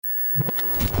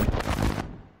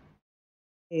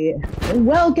Hey,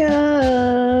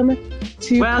 welcome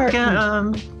to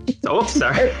Welcome. Oh,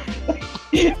 sorry.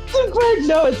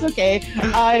 No, it's okay.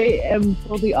 I am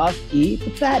totally off key,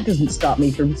 but that doesn't stop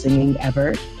me from singing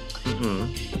ever.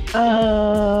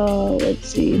 Let's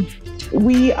see.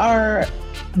 We are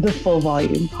the Full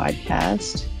Volume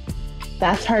Podcast.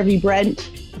 That's Harvey,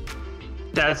 Brent.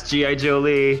 That's G.I.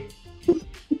 Jolie.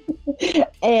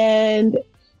 And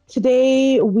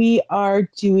today we're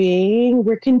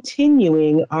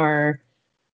continuing our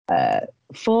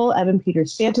full Evan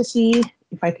Peters fantasy.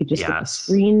 If I could just get the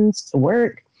screens to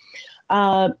work.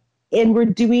 And we're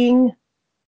doing,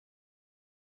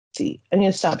 I'm going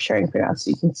to stop sharing for now so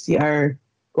you can see our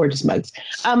gorgeous mugs.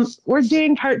 We're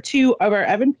doing part 2 of our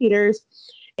Evan Peters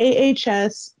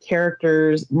AHS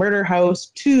Characters Murder House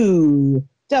 2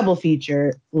 double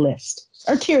feature list,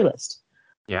 our tier list.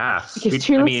 Yeah. Because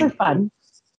tier lists are fun.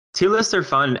 Tier lists are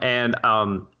fun. And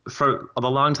for the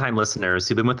longtime listeners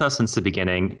who've been with us since the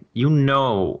beginning, you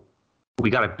know we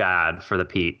got it bad for the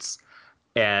Pete's.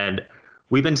 And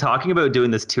we've been talking about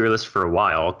doing this tier list for a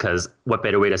while, because what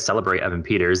better way to celebrate Evan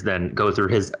Peters than go through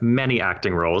his many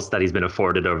acting roles that he's been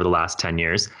afforded over the last 10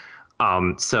 years.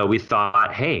 So we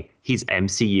thought, hey, he's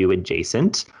MCU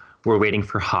adjacent. We're waiting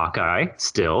for Hawkeye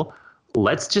still.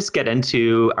 Let's just get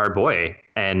into our boy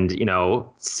and,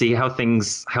 see how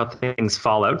things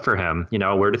fall out for him.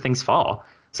 Where do things fall?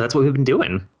 So that's what we've been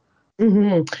doing.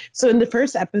 Mm-hmm. So in the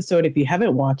first episode, if you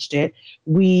haven't watched it,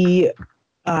 we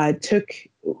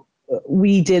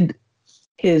did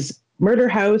his murder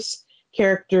house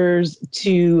characters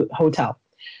to hotel.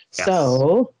 Yes.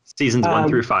 So seasons 1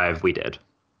 through 5 we did.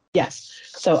 Yes.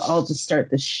 So I'll just start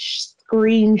the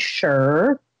screen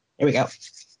share. There we go.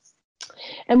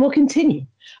 And we'll continue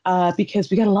because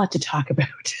we got a lot to talk about.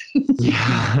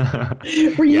 Yeah.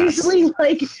 We're usually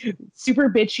like super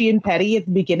bitchy and petty at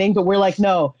the beginning, but we're like,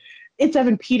 no, it's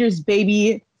Evan Peters,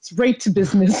 baby. It's right to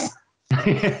business.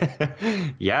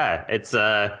 Yeah, it's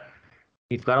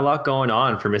we've got a lot going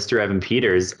on for Mr. Evan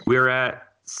Peters. We're at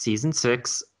season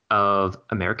 6 of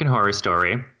American Horror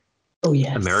Story. Oh,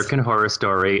 yes. American Horror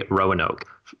Story Roanoke.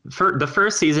 For the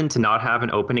first season to not have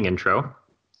an opening intro,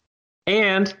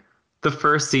 and the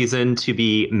first season to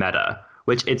be meta,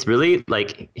 which it's really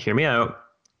like, hear me out.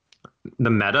 The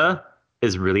meta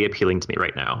is really appealing to me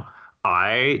right now.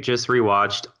 I just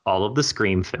rewatched all of the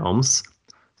Scream films.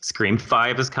 Scream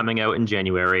 5 is coming out in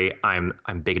January. I'm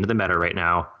big into the meta right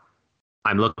now.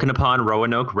 I'm looking upon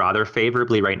Roanoke rather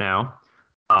favorably right now.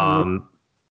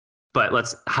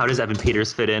 But how does Evan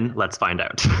Peters fit in? Let's find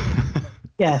out.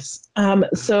 Yes.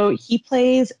 So he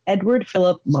plays Edward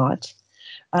Philip Mott.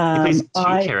 He plays 2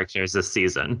 characters this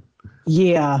season.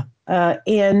 Yeah.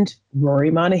 And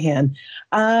Rory Monahan.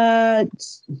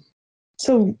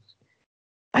 So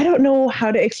I don't know how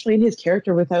to explain his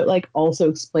character without also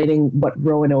explaining what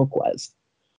Roanoke was.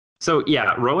 So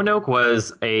yeah, Roanoke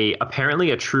was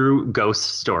apparently a true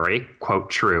ghost story, quote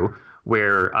true,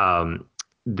 where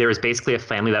there's basically a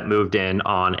family that moved in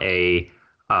on a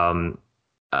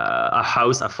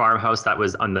farmhouse that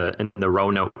was in the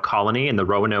Roanoke colony. In the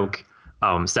Roanoke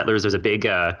settlers, there's a big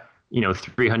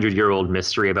 300-year-old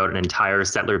mystery about an entire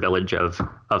settler village of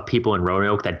people in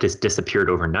Roanoke that just disappeared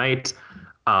overnight.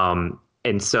 And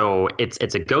so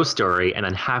it's a ghost story, and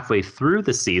then halfway through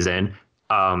the season,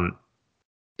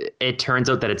 it turns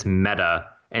out that it's meta.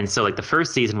 And so the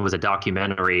first season was a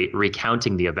documentary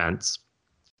recounting the events.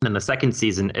 And then the second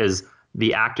season is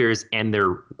the actors and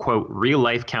their, quote,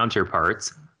 real-life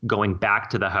counterparts going back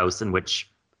to the house in which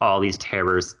all these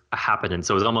terrors happened. And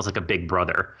so it was almost like a Big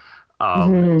Brother.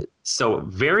 So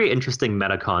very interesting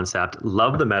meta concept.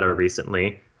 Love the meta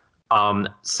recently.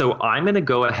 So I'm going to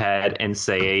go ahead and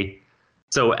say,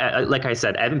 like I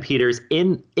said, Evan Peters,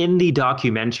 in the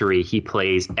documentary, he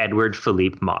plays Edward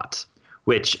Philippe Mott,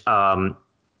 which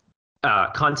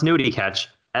continuity catch,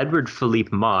 Edward Philippe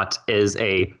Mott is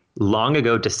a long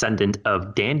ago descendant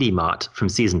of Dandy Mott from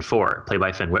season 4, played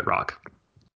by Finn Whitrock.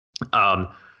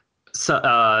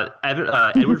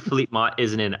 Edward Philippe Mott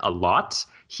isn't in a lot.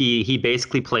 He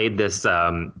basically played this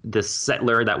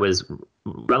settler that was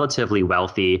relatively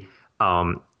wealthy.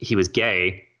 He was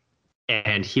gay,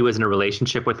 and he was in a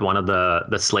relationship with one of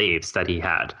the slaves that he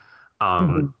had.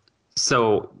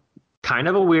 So kind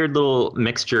of a weird little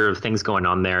mixture of things going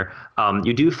on there.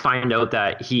 You do find out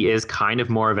that he is kind of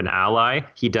more of an ally.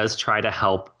 He does try to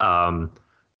help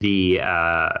the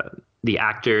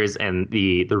actors and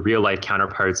the real life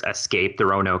counterparts escape the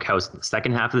Roanoke house in the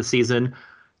second half of the season.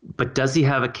 But does he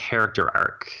have a character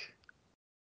arc?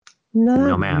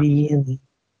 No, ma'am. Really.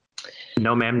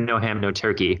 No, ma'am. No ham. No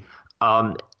turkey.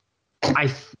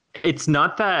 It's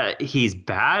not that he's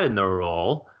bad in the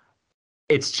role.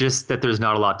 It's just that there's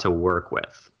not a lot to work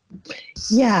with.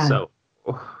 Yeah. So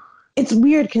it's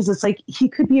weird because it's like he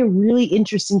could be a really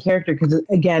interesting character because,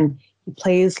 again, he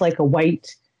plays like a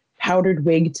white powdered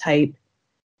wig type.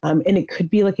 And it could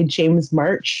be like a James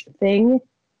March thing,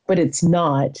 but it's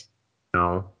not.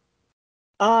 no.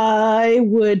 I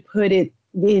would put it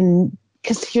in,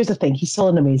 because here's the thing, he's still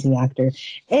an amazing actor.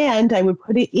 And I would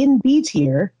put it in B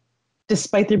tier,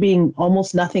 despite there being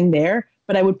almost nothing there,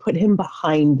 but I would put him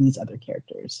behind these other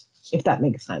characters, if that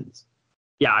makes sense.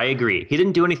 Yeah, I agree. He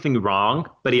didn't do anything wrong,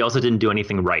 but he also didn't do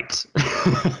anything right.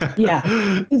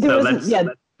 Yeah.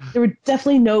 There were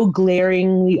definitely no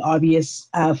glaringly obvious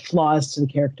flaws to the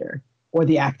character or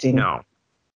the acting. No.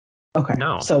 Okay.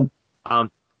 No. So,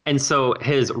 and so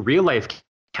his real life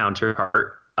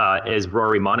counterpart is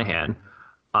Rory Monahan.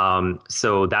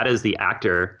 So that is the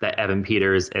actor that Evan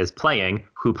Peters is playing,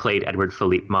 who played Edward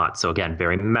Philippe Mott. So again,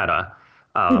 very meta.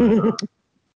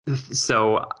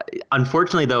 So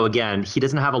unfortunately, though, again, he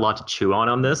doesn't have a lot to chew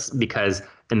on this because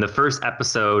in the first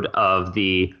episode of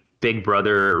the Big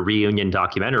Brother reunion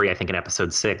documentary, I think in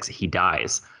episode 6, he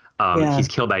dies. He's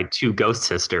killed by 2 ghost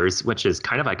sisters, which is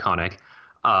kind of iconic.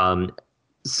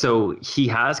 So he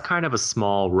has kind of a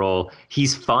small role.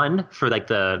 He's fun for like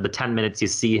the 10 minutes you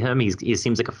see him. He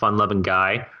seems like a fun-loving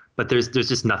guy, but there's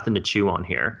just nothing to chew on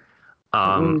here.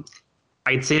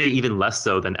 I'd say even less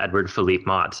so than Edward Philippe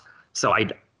Mott. So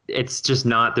it's just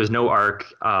not. There's no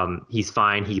arc. He's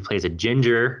fine. He plays a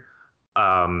ginger.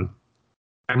 I'm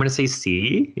gonna say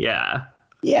C. Yeah.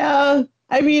 Yeah.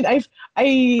 I mean,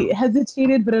 I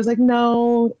hesitated, but I was like,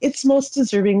 no, it's most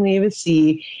deservingly of a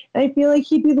C. And I feel like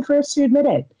he'd be the first to admit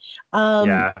it.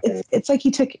 It's like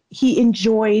he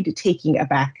enjoyed taking a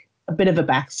bit of a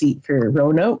backseat for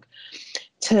Roanoke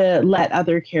to let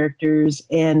other characters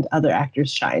and other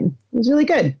actors shine. It was really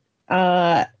good.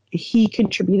 He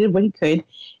contributed what he could,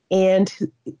 and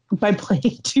by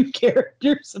playing 2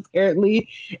 characters apparently.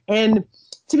 And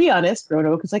to be honest,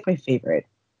 Roanoke is like my favorite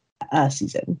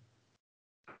season.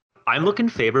 I'm looking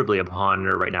favorably upon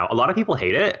her right now. A lot of people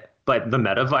hate it, but the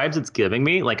meta vibes it's giving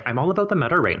me, like I'm all about the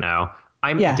meta right now.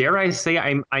 Dare I say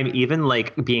I'm even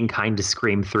like being kind to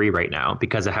Scream 3 right now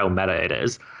because of how meta it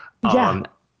is. I'm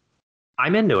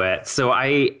into it. So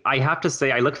I have to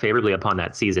say I look favorably upon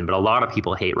that season, but a lot of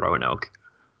people hate Roanoke.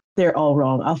 They're all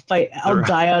wrong. I'll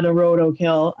die on a Roanoke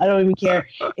hill. I don't even care.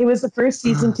 It was the first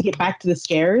season to get back to the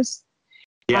scares.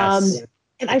 Yes.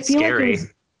 And I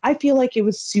feel like it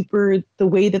was super the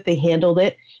way that they handled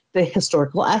it, the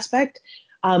historical aspect,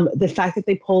 the fact that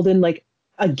they pulled in like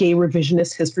a gay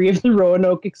revisionist history of the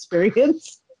Roanoke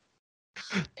experience.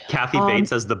 Kathy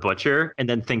Bates as the butcher, and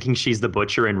then thinking she's the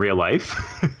butcher in real life.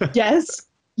 Yes.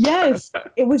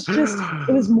 It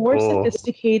was more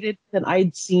sophisticated than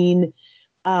I'd seen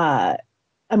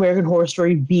American Horror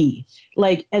Story be.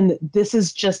 Like, and this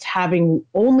is just having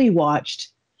only watched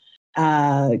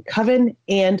Coven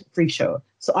and Freak Show.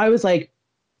 So I was like,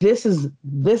 this is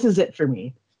it for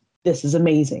me. This is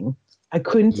amazing. I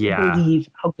couldn't believe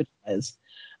how good it was.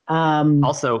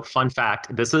 Also, fun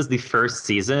fact, this was the first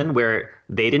season where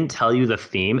they didn't tell you the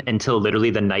theme until literally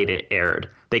the night it aired.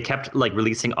 They kept like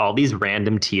releasing all these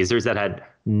random teasers that had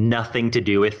nothing to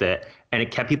do with it, and it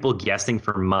kept people guessing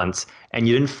for months, and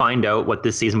you didn't find out what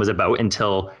this season was about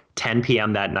until 10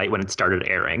 p.m. that night when it started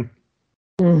airing.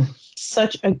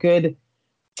 Such good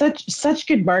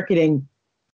marketing.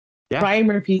 Yeah. Brian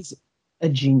Murphy's a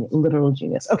genius, literal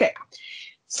genius. Okay,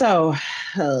 so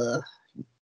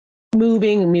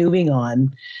moving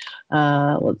on.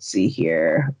 Let's see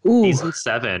here. Season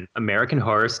 7, American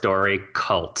Horror Story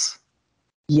Cult.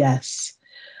 Yes.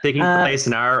 Taking place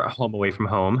in our home away from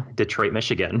home, Detroit,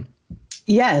 Michigan.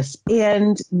 Yes,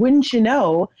 and wouldn't you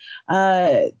know,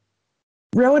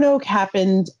 Roanoke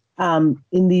happened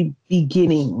in the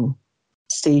beginning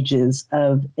stages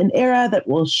of an era that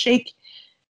will shake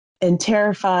and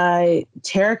terrify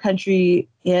Terra Country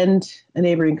and a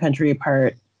neighboring country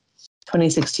apart.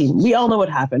 2016. We all know what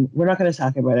happened. We're not going to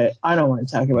talk about it. I don't want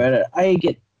to talk about it.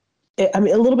 I'm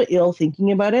a little bit ill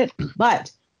thinking about it,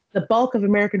 but the bulk of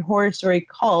American Horror Story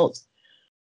Cult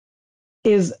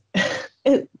is,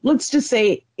 let's just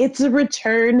say, it's a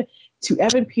return to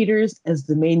Evan Peters as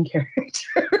the main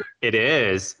character. It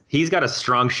is. He's got a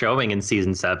strong showing in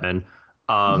season 7.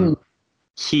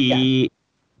 He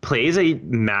plays a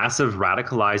massive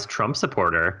radicalized Trump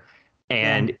supporter,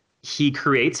 and he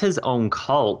creates his own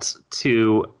cult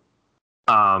to,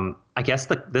 I guess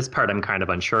this part I'm kind of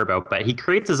unsure about, but he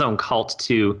creates his own cult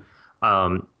to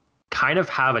kind of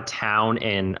have a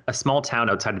small town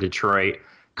outside of Detroit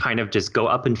kind of just go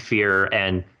up in fear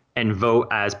and and vote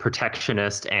as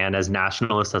protectionist and as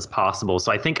nationalist as possible.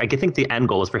 So I think the end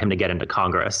goal is for him to get into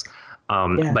Congress.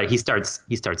 But he starts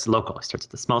local. He starts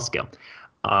at the small scale.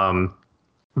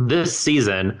 This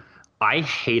season, I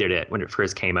hated it when it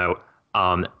first came out.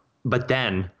 But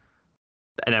then,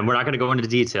 and we're not going to go into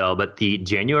detail, but the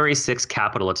January 6th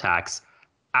Capitol attacks,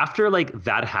 after like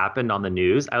that happened on the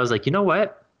news, I was like, you know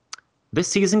what? This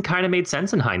season kind of made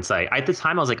sense in hindsight. At the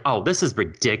time, I was like, oh, this is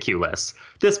ridiculous.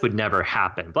 This would never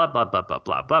happen. Blah, blah, blah, blah,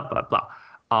 blah, blah, blah, blah.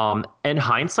 In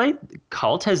hindsight,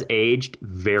 Cult has aged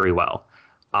very well.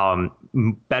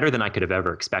 Better than I could have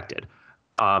ever expected.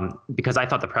 Because I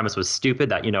thought the premise was stupid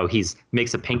that, he's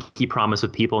makes a pinky promise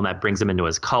with people and that brings him into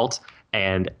his cult.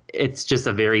 And it's just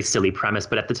a very silly premise.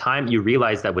 But at the time, you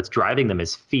realize that what's driving them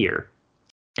is fear.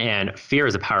 And fear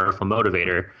is a powerful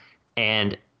motivator.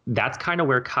 And that's kind of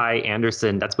where Kai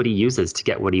Anderson, that's what he uses to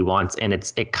get what he wants. And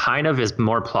it kind of is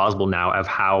more plausible now of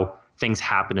how things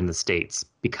happen in the States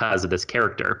because of this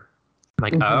character. I'm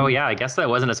like, oh yeah, I guess that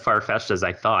wasn't as far-fetched as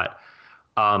I thought.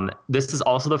 This is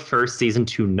also the first season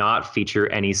to not feature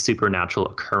any supernatural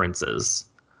occurrences.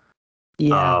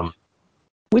 Yeah.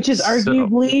 Which is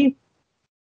arguably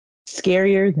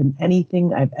scarier than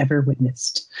anything I've ever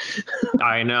witnessed.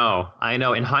 I know.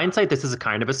 In hindsight, this is a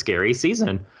kind of a scary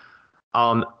season.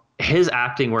 His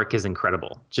acting work is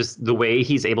incredible. Just the way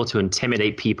he's able to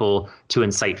intimidate people, to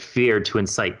incite fear, to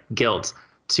incite guilt,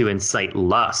 to incite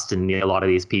lust in a lot of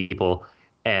these people,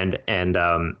 and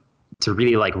to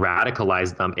really like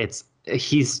radicalize them.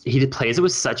 He plays it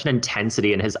with such an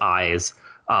intensity in his eyes.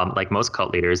 Like most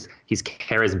cult leaders, he's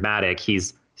charismatic.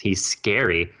 He's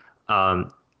scary.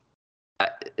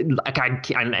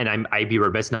 I'd be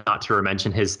remiss not to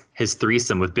mention his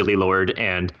threesome with Billy Lord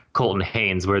and Colton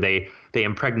Haynes, where they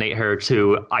impregnate her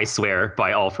to "I Swear"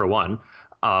 by All for One.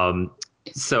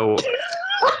 So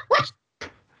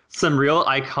some real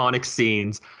iconic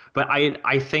scenes. But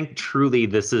I think truly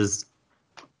this is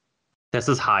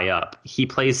high up. He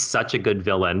plays such a good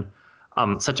villain,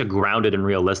 such a grounded and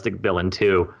realistic villain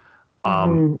too.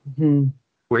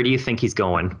 Where do you think he's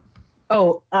going?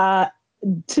 Oh,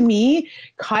 to me,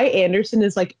 Kai Anderson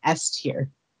is like S tier.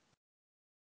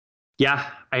 Yeah,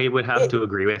 I would have to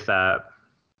agree with that.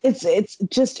 It's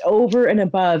just over and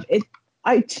above.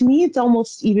 To me, it's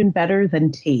almost even better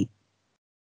than Tate.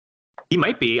 He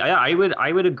might be.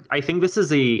 I think this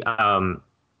is if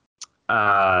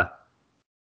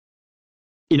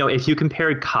you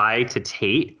compared Kai to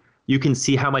Tate, you can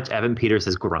see how much Evan Peters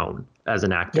has grown as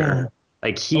an actor. Yeah.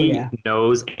 Like he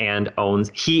knows and owns.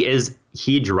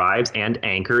 He drives and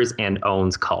anchors and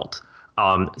owns Cult.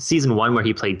 Season 1, where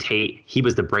he played Tate, he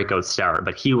was the breakout star,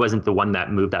 but he wasn't the one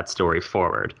that moved that story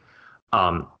forward.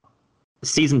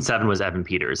 Season 7 was Evan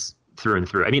Peters through and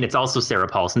through. I mean, it's also Sarah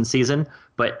Paulson's season,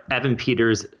 but Evan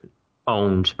Peters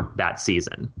owned that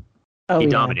season. He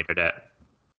dominated it.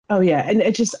 Oh yeah, and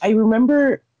I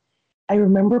remember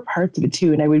parts of it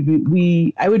too, and I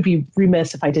would be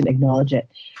remiss if I didn't acknowledge it.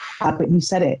 But you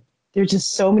said it. There's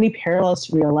just so many parallels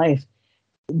to real life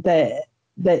that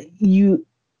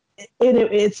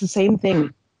it's the same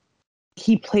thing.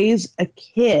 He plays a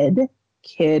kid,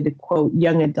 quote,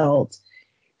 young adult,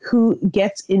 who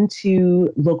gets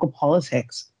into local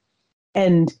politics,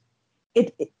 and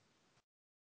it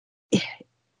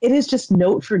is just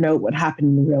note for note what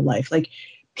happened in real life. Like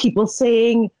people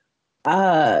saying,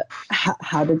 how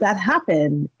did that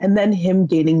happen? And then him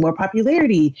gaining more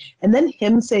popularity, and then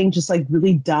him saying just like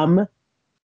really dumb,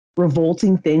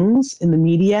 revolting things in the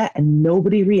media, and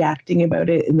nobody reacting about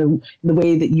it in the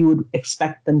way that you would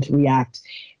expect them to react.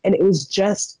 And it was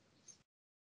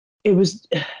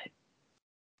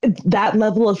that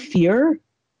level of fear.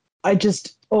 I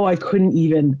couldn't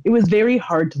even. It was very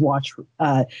hard to watch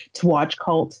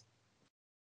Cult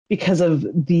because of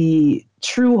the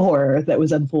true horror that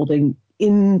was unfolding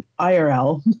in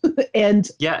IRL.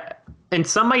 And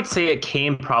some might say it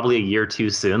came probably a year too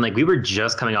soon. Like we were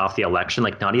just coming off the election,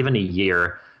 like not even a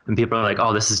year, and people are like,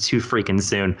 oh, this is too freaking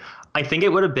soon. I think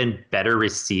it would have been better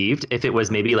received if it was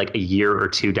maybe like a year or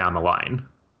two down the line.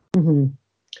 Mm-hmm.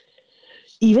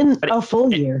 Even a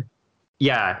full year.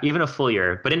 Yeah, even a full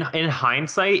year. But in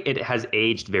hindsight, it has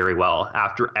aged very well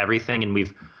after everything, and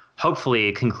we've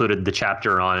hopefully concluded the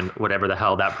chapter on whatever the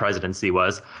hell that presidency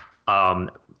was. I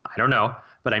don't know,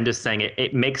 but I'm just saying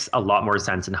it makes a lot more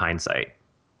sense in hindsight.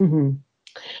 Mm-hmm.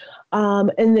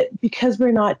 And because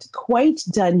we're not quite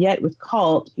done yet with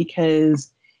Cult, because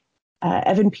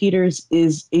Evan Peters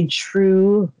is a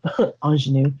true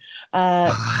ingenue.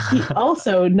 He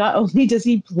also, not only does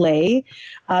he play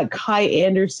Kai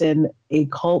Anderson, a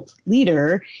cult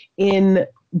leader in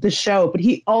the show, but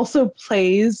he also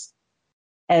plays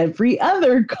every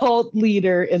other cult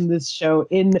leader in this show,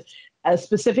 in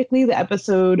specifically the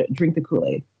episode Drink the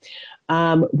Kool-Aid,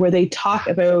 where they talk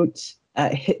about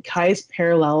Kai's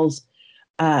parallels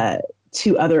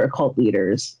to other occult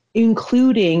leaders,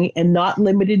 including and not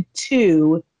limited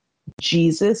to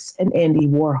Jesus and Andy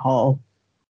Warhol.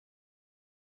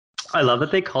 I love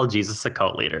that they call Jesus a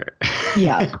cult leader.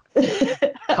 Yeah.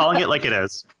 Calling it like it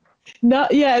is.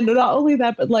 Not only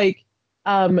that, but like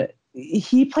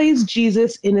he plays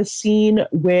Jesus in a scene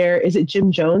where, is it Jim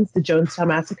Jones, the Jonestown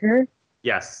Massacre?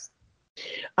 Yes.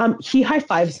 He high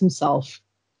fives himself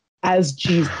as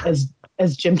Jim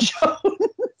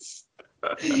Jones.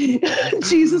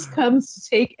 Jesus comes to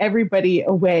take everybody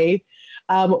away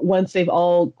once they've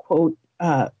all quote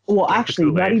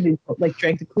actually not even quote, like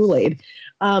drank the Kool-Aid.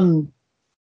 And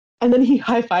then he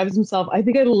high fives himself. I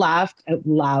think I laughed out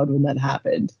loud when that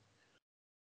happened.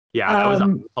 Yeah, that was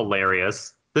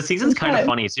hilarious. The season's kind of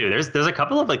funny too. There's a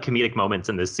couple of like comedic moments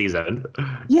in this season.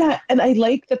 Yeah, and I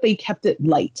like that they kept it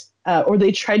light, or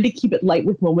they tried to keep it light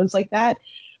with moments like that.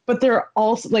 But they're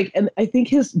also like, and I think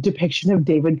his depiction of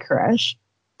David Koresh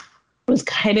was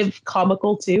kind of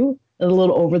comical too, a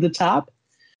little over the top.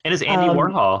 And it's Andy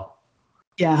Warhol.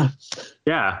 Yeah.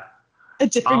 Yeah. A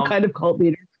different kind of cult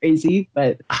leader, crazy,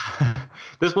 but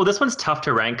this one's tough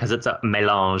to rank because it's a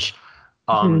mélange.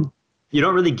 You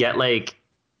don't really get like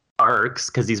arcs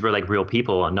because these were like real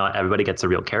people and not everybody gets a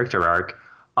real character arc.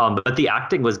 But the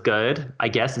acting was good. I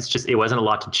guess it wasn't a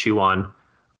lot to chew on.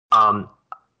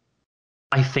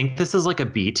 I think this is like a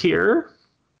B tier.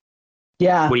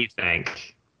 Yeah. What do you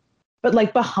think? But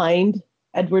like behind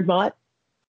Edward Mott?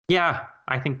 Yeah,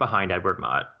 I think behind Edward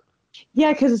Mott.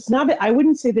 Yeah, because it's not, I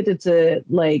wouldn't say that it's a,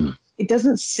 like, it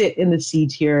doesn't sit in the C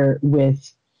tier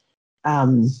with,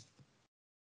 oh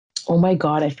my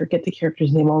God, I forget the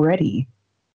character's name already.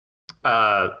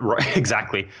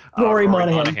 Exactly. Rory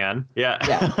Monahan.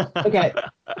 Yeah. Okay.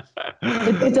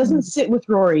 It doesn't sit with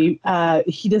Rory.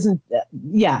 He doesn't,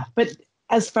 yeah. But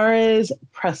as far as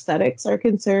prosthetics are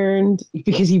concerned,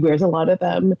 because he wears a lot of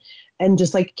them, and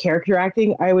just like character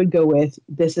acting, I would go with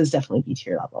this is definitely B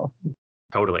tier level.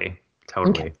 Totally.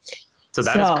 Okay. So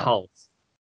that is Cult.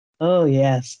 Oh,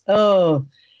 yes. Oh,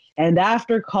 and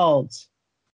after Cult,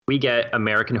 we get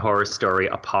American Horror Story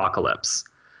Apocalypse,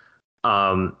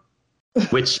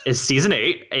 which is season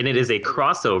 8, and it is a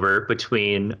crossover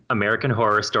between American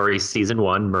Horror Story season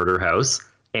 1, Murder House,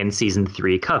 and season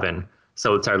 3, Coven.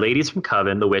 So it's our ladies from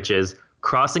Coven, the witches,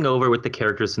 crossing over with the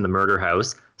characters from the Murder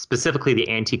House, specifically the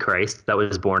Antichrist that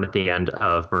was born at the end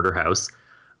of Murder House.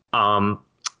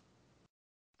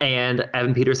 And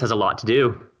Evan Peters has a lot to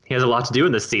do. He has a lot to do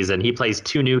in this season. He plays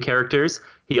 2 new characters.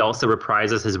 He also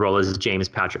reprises his role as James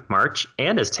Patrick March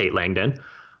and as Tate Langdon.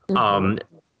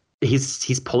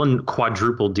 He's pulling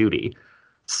quadruple duty.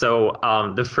 So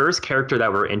the first character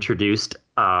that we're introduced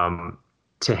to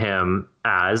him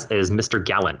as is Mr.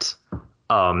 Gallant,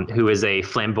 who is a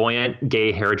flamboyant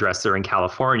gay hairdresser in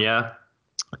California,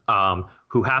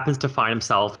 who happens to find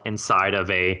himself inside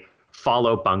of a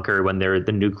fallout bunker when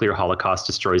the nuclear holocaust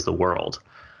destroys the world.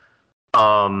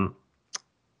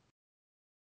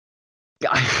 This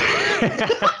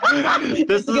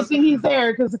is a good thing he's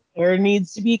there because hair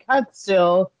needs to be cut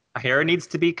still. Hair needs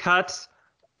to be cut.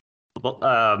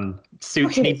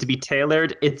 Suits need to be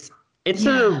tailored. It's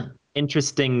a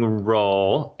interesting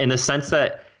role in the sense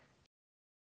that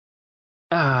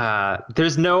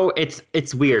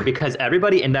it's weird because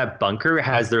everybody in that bunker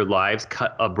has their lives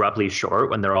cut abruptly short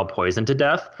when they're all poisoned to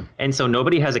death. And so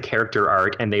nobody has a character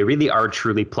arc, and they really are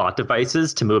truly plot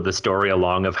devices to move the story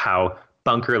along of how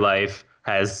bunker life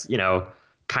has,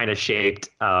 kind of shaped,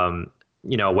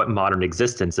 what modern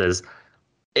existence is.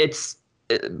 It's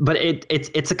a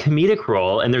comedic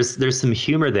role, and there's some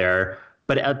humor there,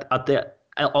 but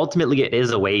ultimately it is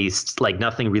a waste. Like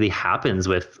nothing really happens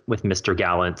with Mr.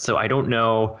 Gallant. So I don't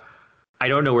know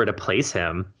where to place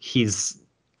him. He's,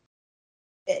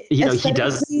 he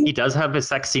does have a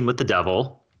sex scene with the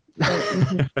devil.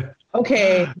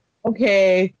 Okay.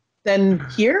 Then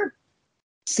here,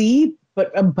 C,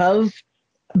 but above,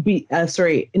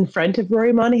 in front of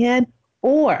Rory Monahan,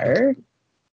 or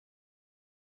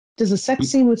does a sex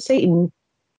scene with Satan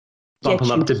bump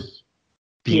him up to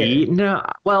B? No.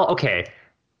 Well, okay.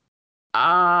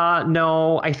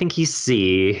 No, I think he's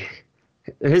C.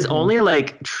 His only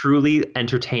truly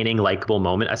entertaining, likable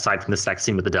moment, aside from the sex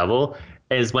scene with the devil,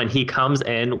 is when he comes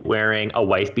in wearing a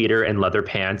wife beater and leather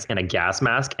pants and a gas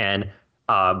mask and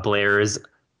blares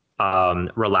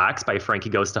Relax by Frankie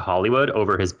Goes to Hollywood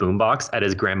over his boombox at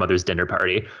his grandmother's dinner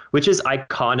party, which is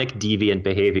iconic deviant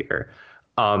behavior.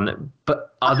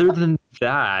 But other than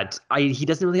that, he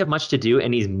doesn't really have much to do,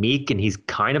 and he's meek and he's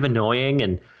kind of annoying,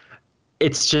 and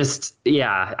it's just,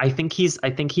 yeah, I think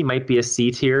he might be a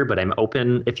C tier, but I'm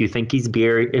open. If you think he's B,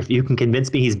 if you can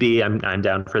convince me he's B, I'm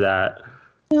down for that.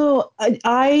 No,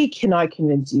 I cannot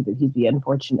convince you that he'd be,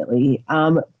 unfortunately.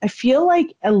 I feel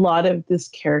like a lot of this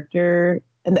character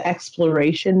and the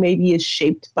exploration maybe is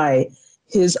shaped by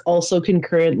his also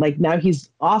concurrent, like now he's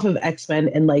off of X-Men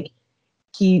and like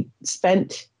he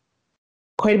spent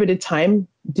quite a bit of time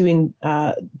doing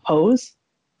Pose.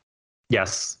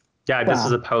 Yes. Yeah, this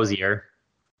is a Pose year.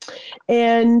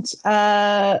 And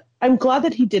I'm glad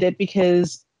that he did it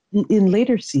because in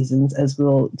later seasons, as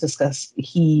we'll discuss,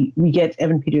 we get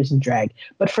Evan Peters in drag.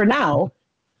 But for now,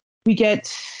 we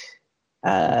get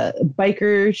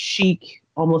biker chic,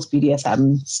 almost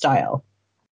BDSM style.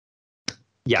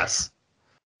 Yes.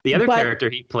 The other character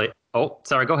he played. Oh,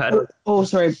 sorry. Go ahead.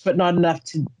 Sorry, but not enough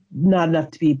to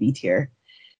be a B tier.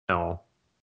 No,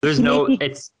 there's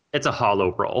it's a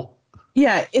hollow role.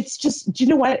 Yeah, it's just. Do you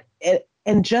know what?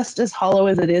 And just as hollow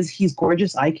as it is, he's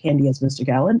gorgeous eye candy as Mr.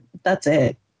 Gallant. That's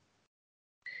it.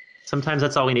 Sometimes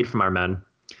that's all we need from our men.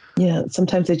 Yeah,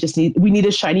 sometimes we need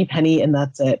a shiny penny and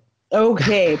that's it.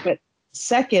 Okay, but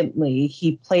secondly,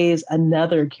 he plays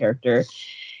another character,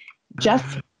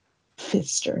 Jeff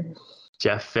Pfister.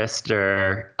 Jeff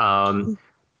Pfister.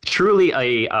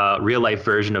 Truly a real life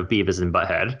version of Beavis and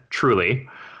Butthead. Truly.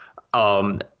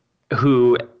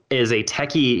 Who is a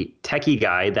techie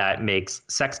guy that makes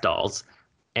sex dolls,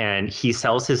 and he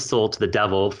sells his soul to the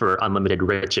devil for unlimited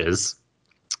riches.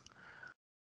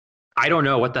 I don't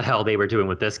know what the hell they were doing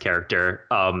with this character.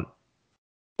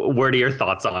 What are your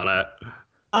thoughts on it?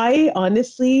 I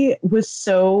honestly was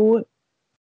so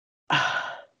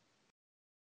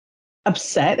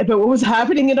upset about what was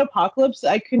happening in Apocalypse.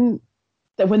 That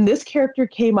when this character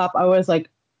came up, I was like,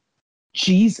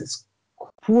 Jesus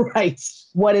Christ,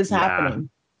 what is happening?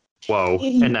 Whoa.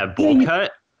 And that bowl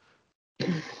cut?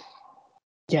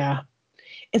 Yeah.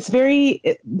 It's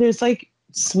there's like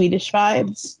Swedish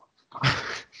vibes.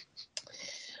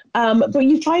 But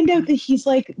you find out that he's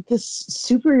like this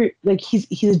super, like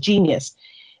he's a genius.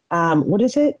 What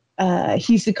is it?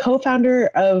 He's the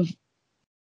co-founder of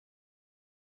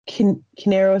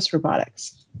Kineros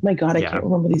Robotics. My God, I can't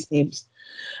remember these names.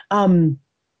 And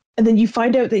then you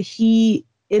find out that he,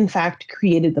 in fact,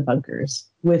 created the bunkers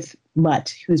with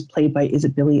Mutt, who's played by, is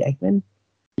it Billy Eichner?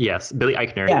 Yes, Billy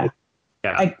Eichner.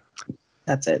 Yeah.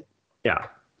 That's it. Yeah.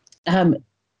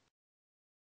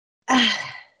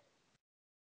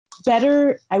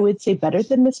 Better, I would say better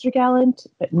than Mr. Gallant,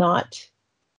 but not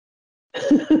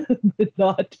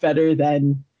better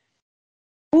than.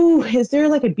 Ooh, is there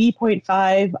like a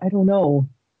B.5? I don't know.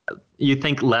 You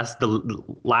think the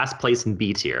last place in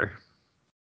B tier?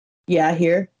 Yeah,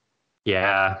 here.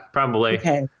 Yeah, probably.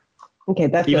 Okay,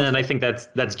 that's even then I think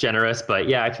that's generous, but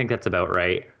yeah, I think that's about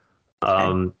right.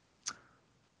 Okay.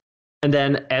 And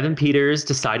then Evan Peters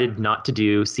decided not to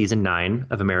do season 9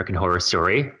 of American Horror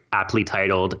Story, aptly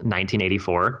titled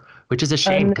 1984, which is a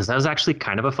shame because that was actually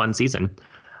kind of a fun season.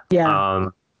 Yeah.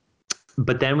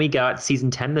 But then we got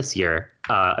season 10 this year,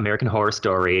 American Horror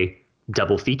Story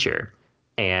double feature.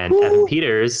 And Evan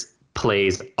Peters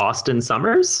plays Austin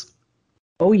Summers.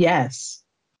 Oh, yes.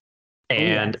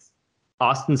 And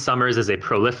Austin Summers is a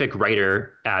prolific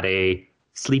writer at a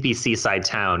sleepy seaside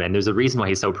town. And there's a reason why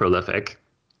he's so prolific.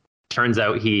 Turns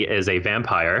out he is a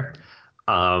vampire.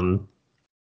 And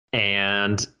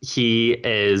he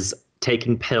is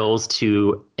taking pills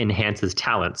to enhance his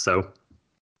talent. So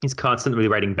he's constantly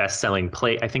writing best-selling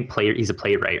he's a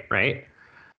playwright, right?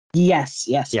 Yes.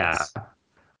 Yeah.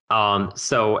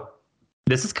 So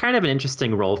this is kind of an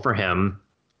interesting role for him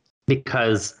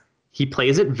because he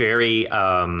plays it very,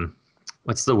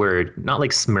 what's the word? Not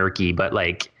like smirky, but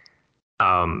like,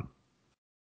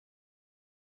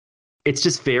 it's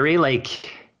just very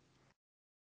like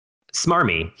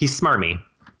smarmy. He's smarmy.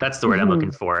 That's the word I'm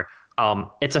looking for.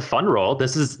 It's a fun role.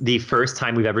 This is the first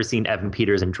time we've ever seen Evan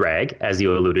Peters in drag, as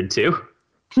you alluded to.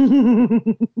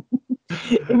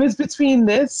 It was between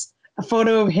this, a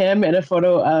photo of him, and a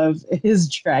photo of his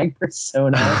drag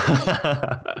persona.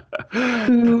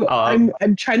 Who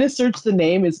I'm trying to search the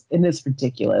name and it's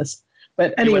ridiculous.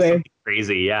 But anyway,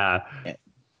 crazy, yeah.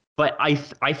 But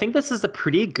I think this is a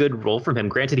pretty good role from him.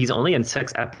 Granted, he's only in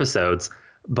 6 episodes,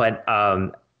 but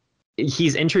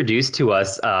he's introduced to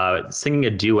us singing a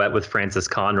duet with Francis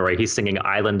Conroy. He's singing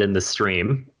 "Island in the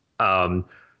Stream"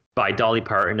 by Dolly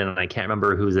Parton, and I can't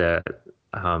remember who the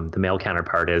male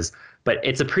counterpart is. But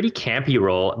it's a pretty campy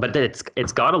role, but it's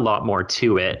got a lot more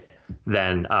to it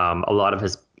than a lot of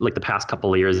his, like the past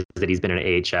couple of years that he's been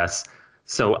in AHS.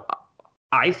 So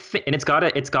And it's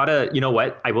gotta, you know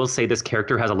what? I will say this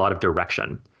character has a lot of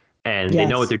direction, and they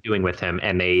know what Yes, they're doing with him,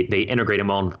 and they integrate him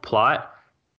all into the plot.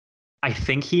 I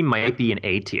think he might be an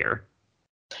A tier.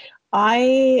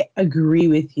 I agree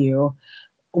with you.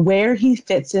 Where he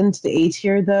fits into the A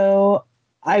tier, though,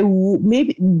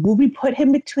 maybe will we put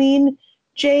him between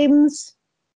James?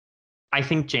 I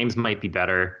think James might be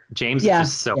better. James is Yeah,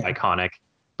 just so yeah, iconic,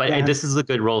 but yeah, this is a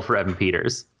good role for Evan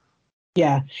Peters.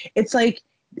 yeah. It's like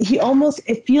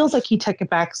it feels like he took a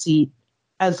back seat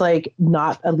as like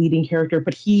not a leading character,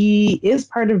 but he is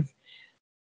part of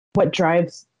what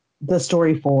drives the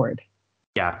story forward.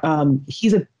 Yeah.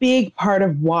 He's a big part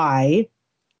of why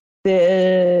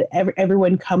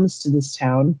everyone comes to this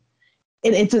town,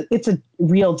 and it's a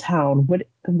real town.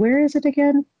 Where is it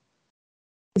again?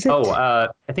 Is it? I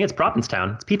think it's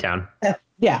Provincetown. It's P-Town.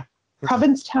 Yeah,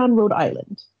 Provincetown, Rhode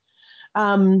Island.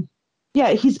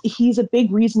 Yeah, he's a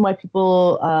big reason why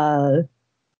people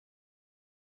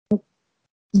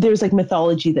there's like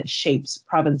mythology that shapes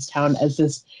Provincetown as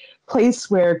this place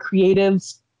where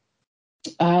creatives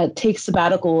take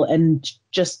sabbatical and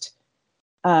just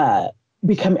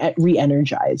become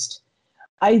re-energized.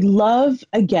 I love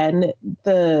again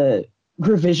the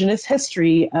revisionist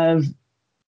history of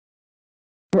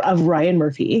Ryan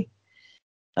Murphy.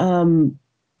 You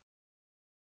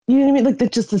know what I mean?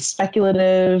 Like just the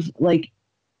speculative, like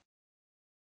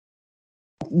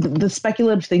the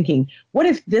speculative thinking. What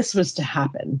if this was to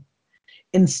happen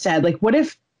instead? Like, what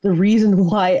if the reason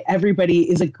why everybody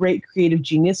is a great creative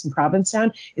genius in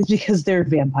Provincetown is because they're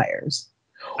vampires?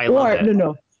 I love Or it.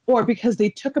 no, or because they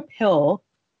took a pill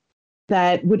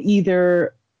that would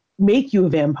either make you a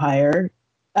vampire.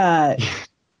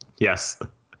 Yes.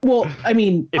 Well, I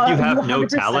mean, If you have no 100%.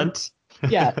 talent.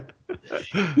 Yeah.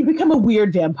 You become a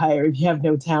weird vampire if you have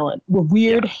no talent. A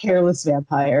weird, hairless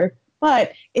vampire.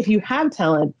 But if you have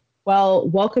talent, well,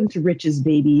 welcome to riches,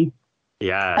 baby.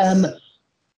 Yes.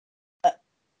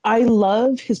 I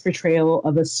love his portrayal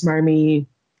of a smarmy,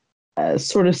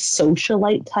 sort of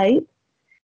socialite type,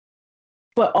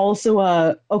 but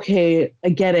also, okay, I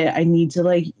get it. I need to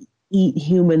like eat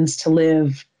humans to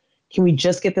live. Can we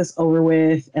just get this over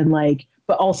with? And like,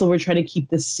 but also we're trying to keep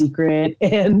this secret.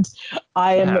 And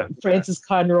I am Francis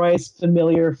Conroy's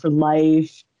familiar for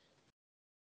life.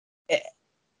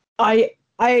 I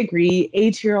agree.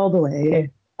 A tier all the way.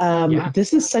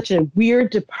 This is such a weird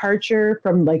departure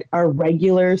from like our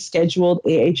regular scheduled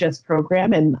AHS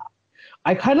program, and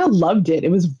I kind of loved it. It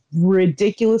was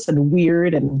ridiculous and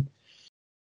weird, and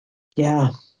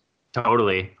yeah,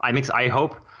 Totally. I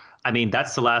hope. I mean,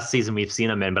 that's the last season we've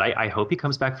seen him in, but I hope he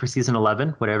comes back for season 11,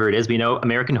 whatever it is. We know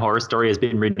American Horror Story has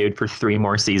been renewed for 3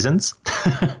 more seasons.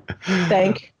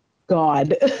 Thank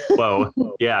God. Whoa.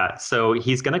 Yeah. So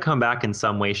he's going to come back in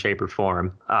some way, shape, or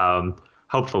form,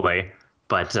 hopefully.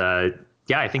 But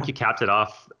yeah, I think you capped it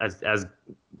off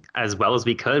as well as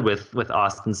we could with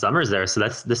Austin Summers there. So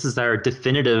this is our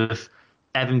definitive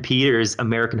Evan Peters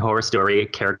American Horror Story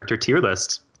character tier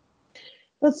list.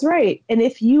 That's right. And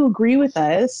if you agree with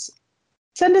us,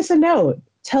 send us a note.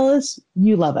 Tell us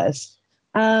you love us.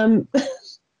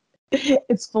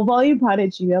 It's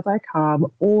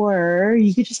fullvolumepod@gmail.com, or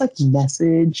you could just like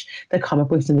message the Comic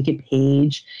Book Syndicate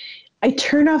page. I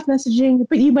turn off messaging,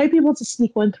 but you might be able to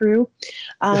sneak one through.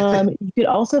 You could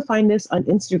also find us on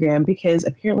Instagram, because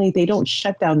apparently they don't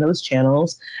shut down those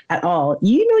channels at all.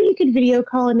 You know, you could video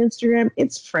call on Instagram.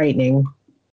 It's frightening.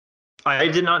 I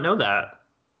did not know that.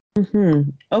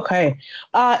 Okay.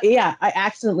 Yeah, I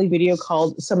accidentally video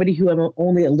called somebody who I'm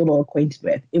only a little acquainted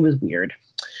with. It was weird.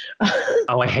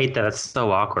 Oh, I hate that. It's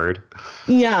so awkward.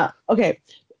 Yeah. Okay.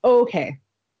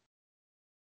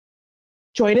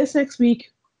 Join us next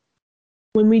week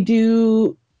when we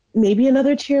do maybe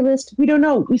another tier list. We don't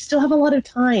know. We still have a lot of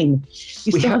time.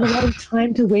 We still have a lot of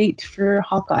time to wait for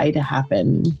Hawkeye to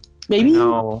happen. Maybe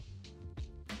we'll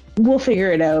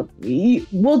figure it out.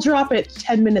 We'll drop it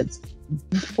 10 minutes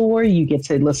before you get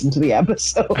to listen to the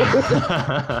episode.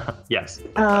 Yes.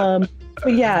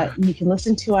 But yeah, you can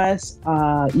listen to us.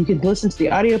 You can listen to the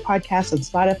audio podcast on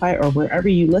Spotify or wherever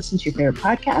you listen to your favorite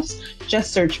podcasts.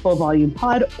 Just search Full Volume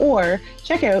Pod, or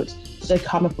check out the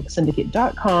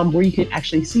comicbooksyndicate.com, where you can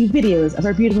actually see videos of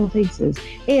our beautiful faces.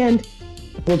 And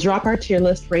we'll drop our tier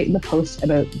list right in the post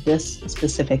about this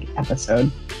specific episode.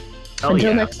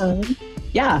 Until next time,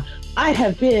 I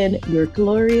have been your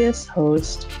glorious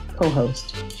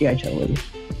co-host, G.I. Jolie.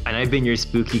 And I've been your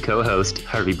spooky co-host,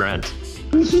 Harvey Brent.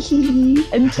 Until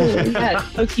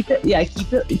keep it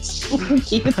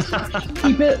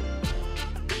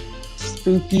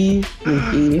spooky.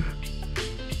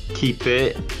 Keep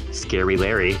it scary,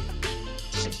 Larry.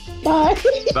 Bye.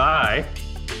 Bye.